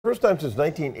first time since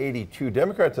 1982,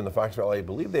 Democrats in the Fox Valley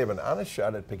believe they have an honest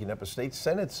shot at picking up a state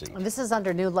Senate seat. And this is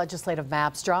under new legislative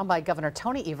maps drawn by Governor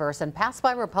Tony Evers and passed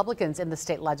by Republicans in the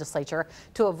state legislature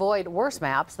to avoid worse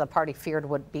maps the party feared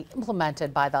would be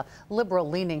implemented by the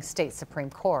liberal-leaning state Supreme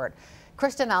Court.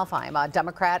 Kristen Alfheim, a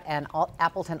Democrat and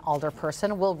Appleton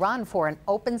alderperson, will run for an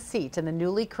open seat in the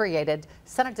newly created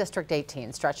Senate District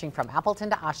 18, stretching from Appleton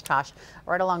to Oshkosh,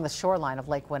 right along the shoreline of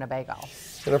Lake Winnebago.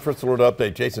 In our first alert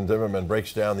update, Jason Zimmerman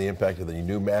breaks down the impact of the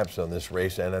new maps on this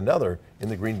race and another in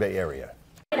the Green Bay area.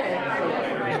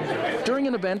 During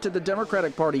an event at the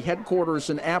Democratic Party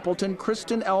headquarters in Appleton,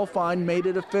 Kristen Alfheim made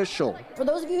it official. For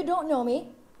those of you who don't know me,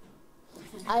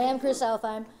 I am Chris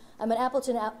Alfheim. I'm an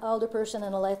Appleton alderperson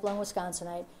and a lifelong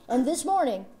Wisconsinite. And this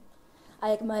morning,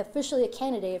 I am officially a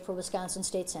candidate for Wisconsin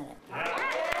State Senate.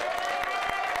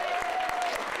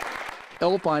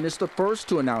 Alfheim is the first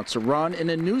to announce a run in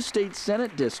a new state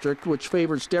Senate district which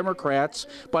favors Democrats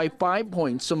by 5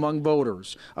 points among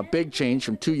voters. A big change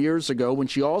from 2 years ago when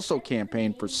she also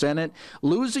campaigned for Senate,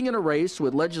 losing in a race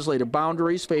with legislative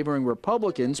boundaries favoring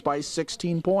Republicans by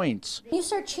 16 points. When you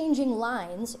start changing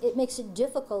lines, it makes it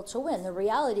difficult to win. The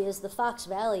reality is the Fox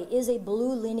Valley is a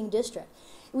blue-leaning district.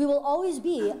 We will always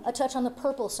be a touch on the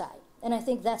purple side. And I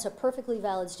think that's a perfectly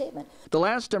valid statement. The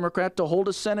last Democrat to hold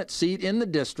a Senate seat in the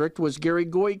district was Gary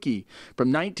Goyke from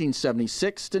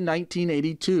 1976 to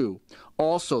 1982.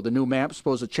 Also, the new maps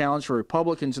pose a challenge for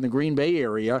Republicans in the Green Bay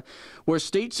area, where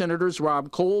state senators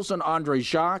Rob Coles and Andre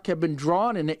Jacques have been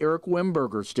drawn into Eric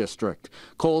Wimberger's district.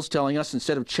 Coles telling us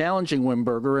instead of challenging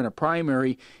Wimberger in a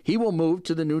primary, he will move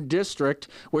to the new district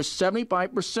where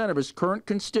 75% of his current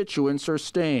constituents are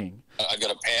staying. I've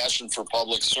got a passion for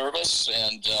public service,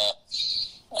 and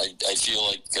I feel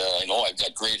like I know I've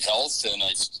got great health, and I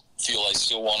feel I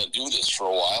still want to do this for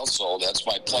a while, so that's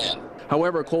my plan.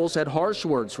 However, Coles had harsh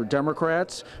words for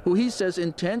Democrats, who he says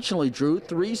intentionally drew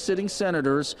 3 sitting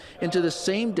senators into the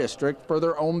same district for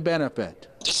their own benefit.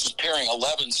 This is pairing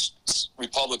 11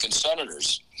 Republican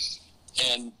senators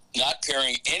and not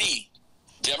pairing any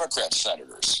Democrat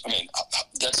senators. I mean,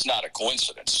 that's not a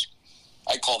coincidence.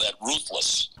 I call that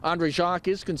ruthless. Andre Jacques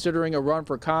is considering a run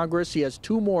for Congress. He has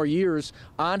 2 more years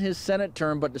on his Senate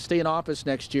term, but to stay in office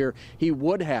next year, he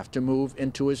would have to move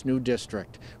into his new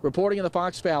district. Reporting in the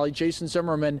Fox Valley, Jason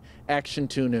Zimmerman, Action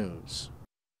 2 News.